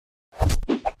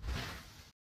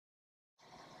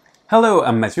Hello,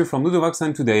 I'm Matthew from Ludovox,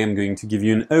 and today I'm going to give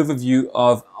you an overview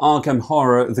of Arkham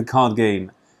Horror, the card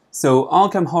game. So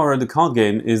Arkham Horror, the card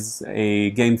game, is a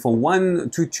game for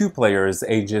 1 to 2 players,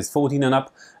 ages 14 and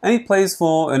up, and it plays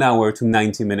for an hour to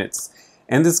 90 minutes.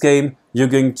 In this game, you're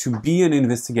going to be an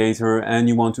investigator and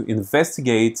you want to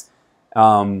investigate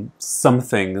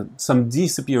something, some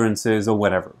disappearances or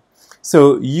whatever.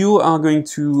 So you are going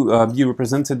to be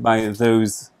represented by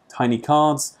those tiny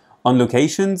cards on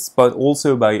locations, but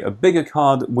also by a bigger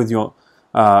card with your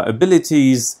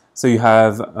abilities. So you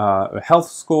have a health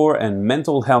score and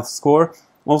mental health score,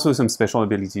 also some special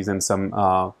abilities and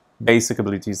some basic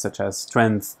abilities such as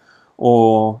strength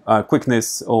or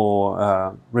quickness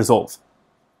or resolve.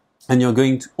 And you're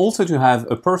going to also to have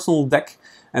a personal deck,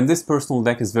 and this personal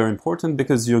deck is very important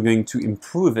because you're going to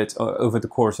improve it over the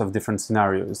course of different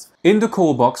scenarios. In the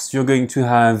core box, you're going to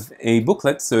have a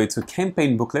booklet, so it's a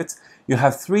campaign booklet. You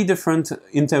have 3 different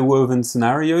interwoven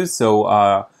scenarios,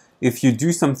 so if you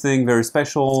do something very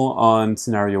special on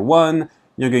scenario 1,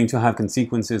 you're going to have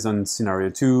consequences on scenario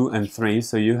 2 and 3,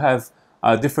 so you have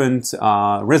different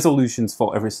resolutions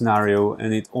for every scenario,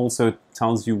 and it also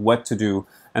tells you what to do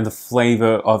and the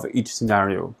flavor of each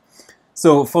scenario.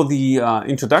 So for the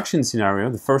introduction scenario,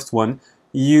 the first one,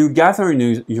 you gather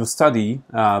in your study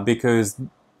because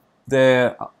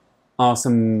there are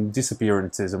some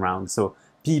disappearances around. So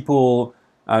people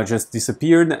just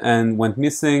disappeared and went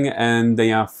missing, and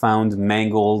they are found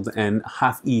mangled and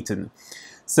half-eaten.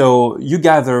 So you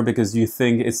gather because you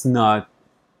think it's not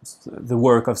the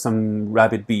work of some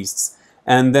rabid beasts.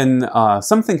 And then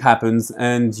something happens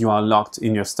and you are locked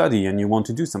in your study and you want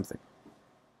to do something.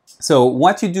 So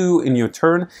what you do in your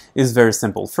turn is very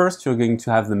simple. First, you're going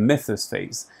to have the mythos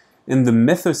phase. In the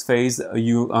mythos phase,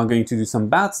 you are going to do some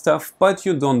bad stuff, but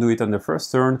you don't do it on the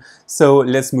first turn. So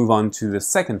let's move on to the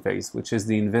second phase, which is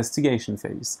the investigation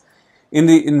phase. In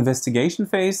the investigation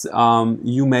phase,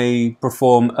 you may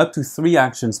perform up to 3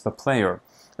 actions per player.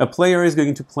 A player is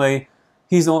going to play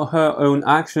his or her own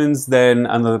actions, then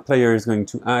another player is going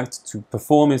to act to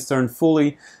perform his turn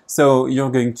fully. So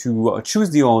you're going to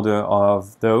choose the order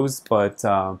of those, but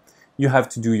you have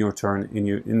to do your turn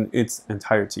in its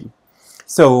entirety.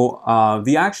 So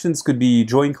the actions could be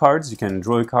drawing cards. You can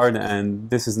draw a card and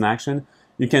this is an action.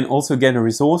 You can also get a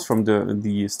resource from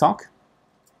the stock.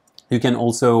 You can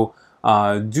also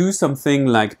do something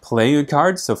like play a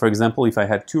card. So for example, if I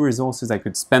had 2 resources, I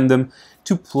could spend them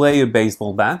to play a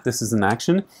baseball bat. This is an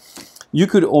action. You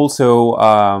could also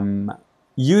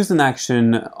use an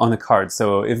action on a card.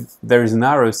 So if there is an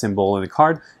arrow symbol on a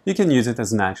card, you can use it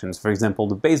as an action. So for example,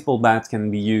 the baseball bat can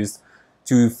be used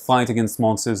to fight against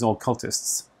monsters or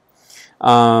cultists.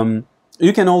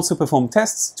 You can also perform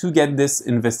tests to get this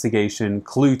investigation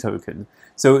clue token.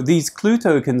 So these clue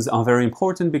tokens are very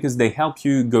important because they help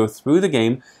you go through the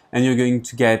game, and you're going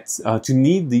to get to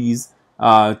need these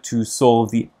to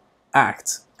solve the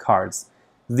act cards.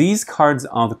 These cards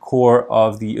are the core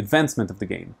of the advancement of the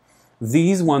game.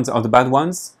 These ones are the bad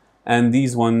ones, and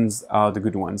these ones are the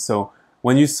good ones. So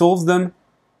when you solve them,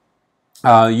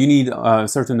 you need a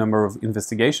certain number of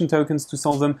investigation tokens to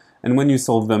solve them, and when you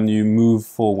solve them, you move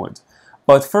forward.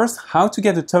 But first, how to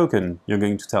get a token, you're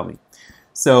going to tell me.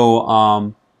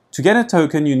 So to get a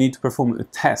token, you need to perform a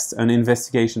test, an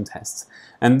investigation test.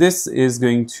 And this is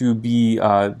going to be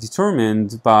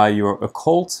determined by your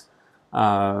occult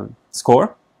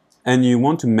score, and you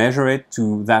want to measure it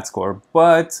to that score.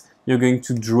 But you're going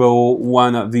to draw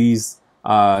one of these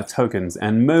tokens,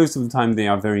 and most of the time they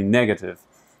are very negative.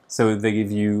 So they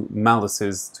give you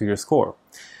malices to your score.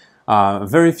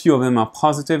 Very few of them are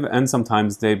positive, and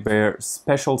sometimes they bear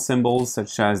special symbols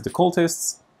such as the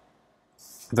cultists,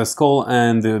 the skull,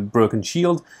 and the broken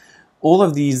shield. All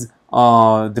of these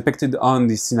are depicted on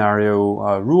the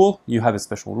scenario rule. You have a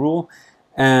special rule,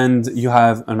 and you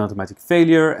have an automatic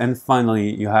failure, and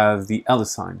finally you have the elder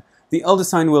sign. The elder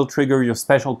sign will trigger your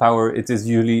special power. It is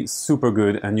usually super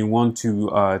good, and you want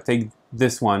to take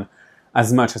this one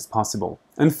as much as possible.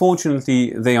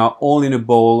 Unfortunately, they are all in a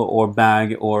bowl or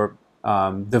bag or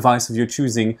device of your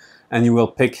choosing, and you will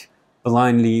pick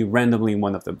blindly, randomly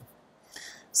one of them.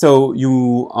 So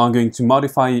you are going to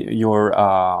modify your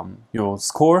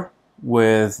score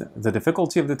with the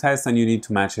difficulty of the test, and you need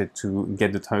to match it to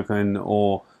get the token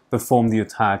or perform the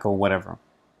attack or whatever.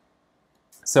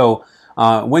 So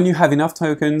when you have enough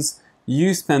tokens,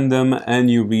 you spend them and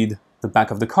you read the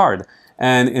back of the card.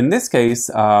 And in this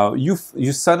case,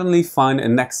 you suddenly find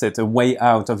an exit, a way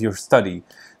out of your study.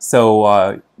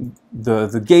 So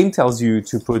the game tells you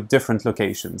to put different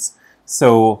locations.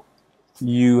 So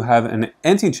you have an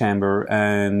antechamber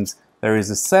and there is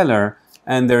a cellar,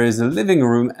 and there is a living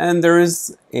room, and there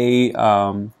is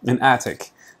an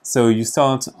attic. So you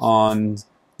start on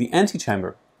the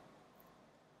antechamber.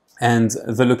 And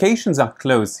the locations are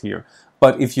closed here.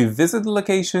 But if you visit the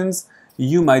locations,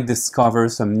 you might discover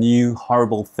some new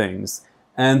horrible things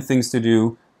and things to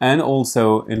do, and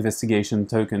also investigation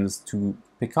tokens to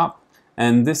pick up.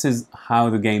 And this is how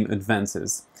the game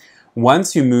advances.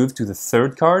 Once you move to the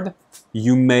third card,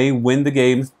 you may win the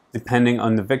game depending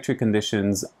on the victory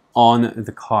conditions on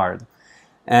the card.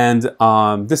 And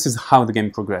this is how the game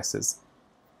progresses.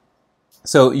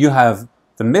 So you have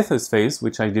the Mythos phase,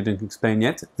 which I didn't explain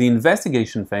yet, the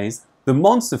investigation phase, the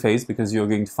monster phase, because you're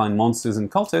going to find monsters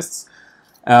and cultists.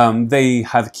 They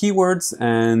have keywords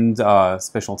and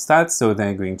special stats, so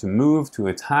they're going to move, to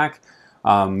attack,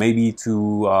 maybe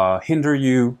to hinder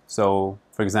you. So,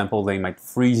 for example, they might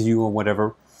freeze you or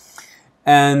whatever.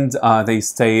 And they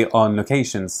stay on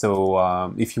locations.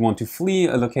 So if you want to flee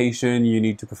a location, you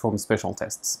need to perform special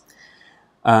tests.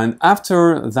 And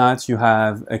after that, you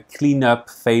have a cleanup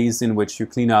phase in which you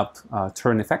clean up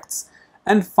turn effects.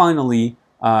 And finally,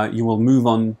 you will move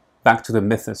on back to the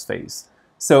Mythos phase.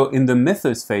 So in the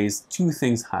Mythos phase, two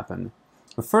things happen.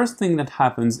 The first thing that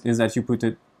happens is that you put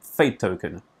a fate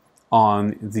token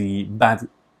on the bad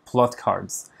plot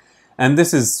cards. And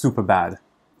this is super bad.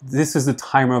 This is the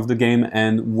timer of the game,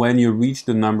 and when you reach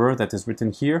the number that is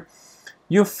written here,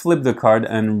 you flip the card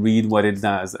and read what it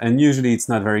does. And usually it's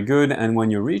not very good, and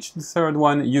when you reach the third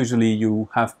one, usually you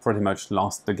have pretty much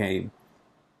lost the game.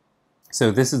 So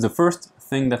this is the first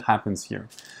thing that happens here.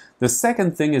 The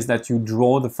second thing is that you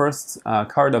draw the first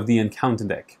card of the encounter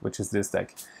deck, which is this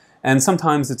deck. And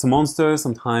sometimes it's a monster,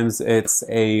 sometimes it's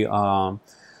a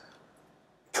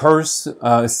curse,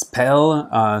 a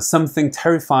spell, something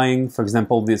terrifying. For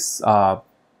example, this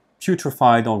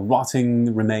putrefied or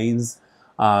rotting remains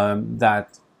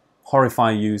that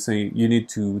horrify you, so you need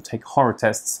to take horror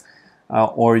tests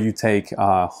or you take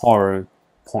horror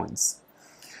points.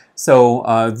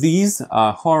 So these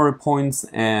horror points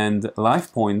and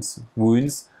life points,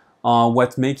 wounds, are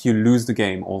what make you lose the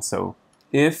game also.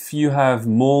 If you have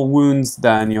more wounds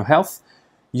than your health,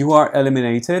 you are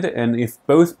eliminated, and if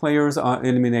both players are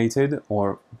eliminated,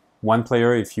 or one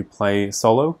player if you play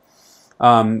solo,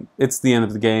 it's the end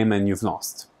of the game and you've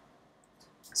lost.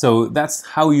 So that's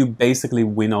how you basically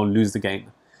win or lose the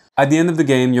game. At the end of the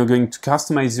game, you're going to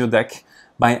customize your deck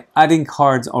by adding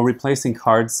cards or replacing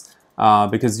cards,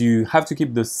 because you have to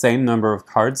keep the same number of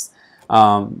cards.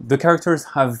 The characters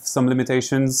have some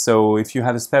limitations, so if you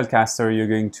have a spellcaster, you're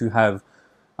going to have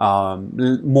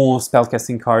more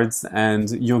spellcasting cards,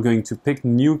 and you're going to pick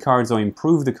new cards or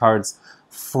improve the cards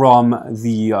from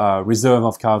the reserve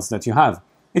of cards that you have.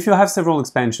 If you have several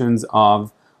expansions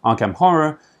of Arkham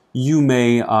Horror, you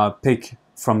may pick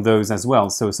from those as well.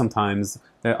 So sometimes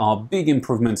there are big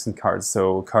improvements in cards,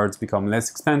 so cards become less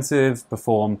expensive,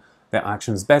 perform their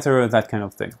actions better, that kind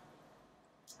of thing.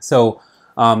 So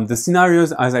the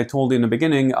scenarios, as I told in the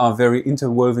beginning, are very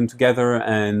interwoven together,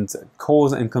 and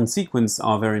cause and consequence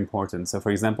are very important. So for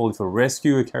example, if you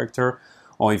rescue a character,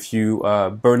 or if you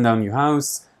burn down your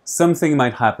house, something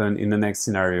might happen in the next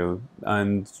scenario,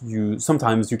 and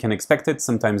sometimes you can expect it,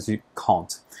 sometimes you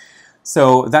can't.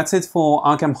 So that's it for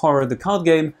Arkham Horror, the card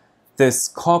game, this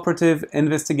cooperative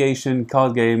investigation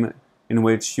card game in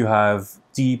which you have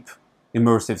deep,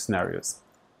 immersive scenarios.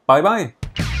 Bye bye!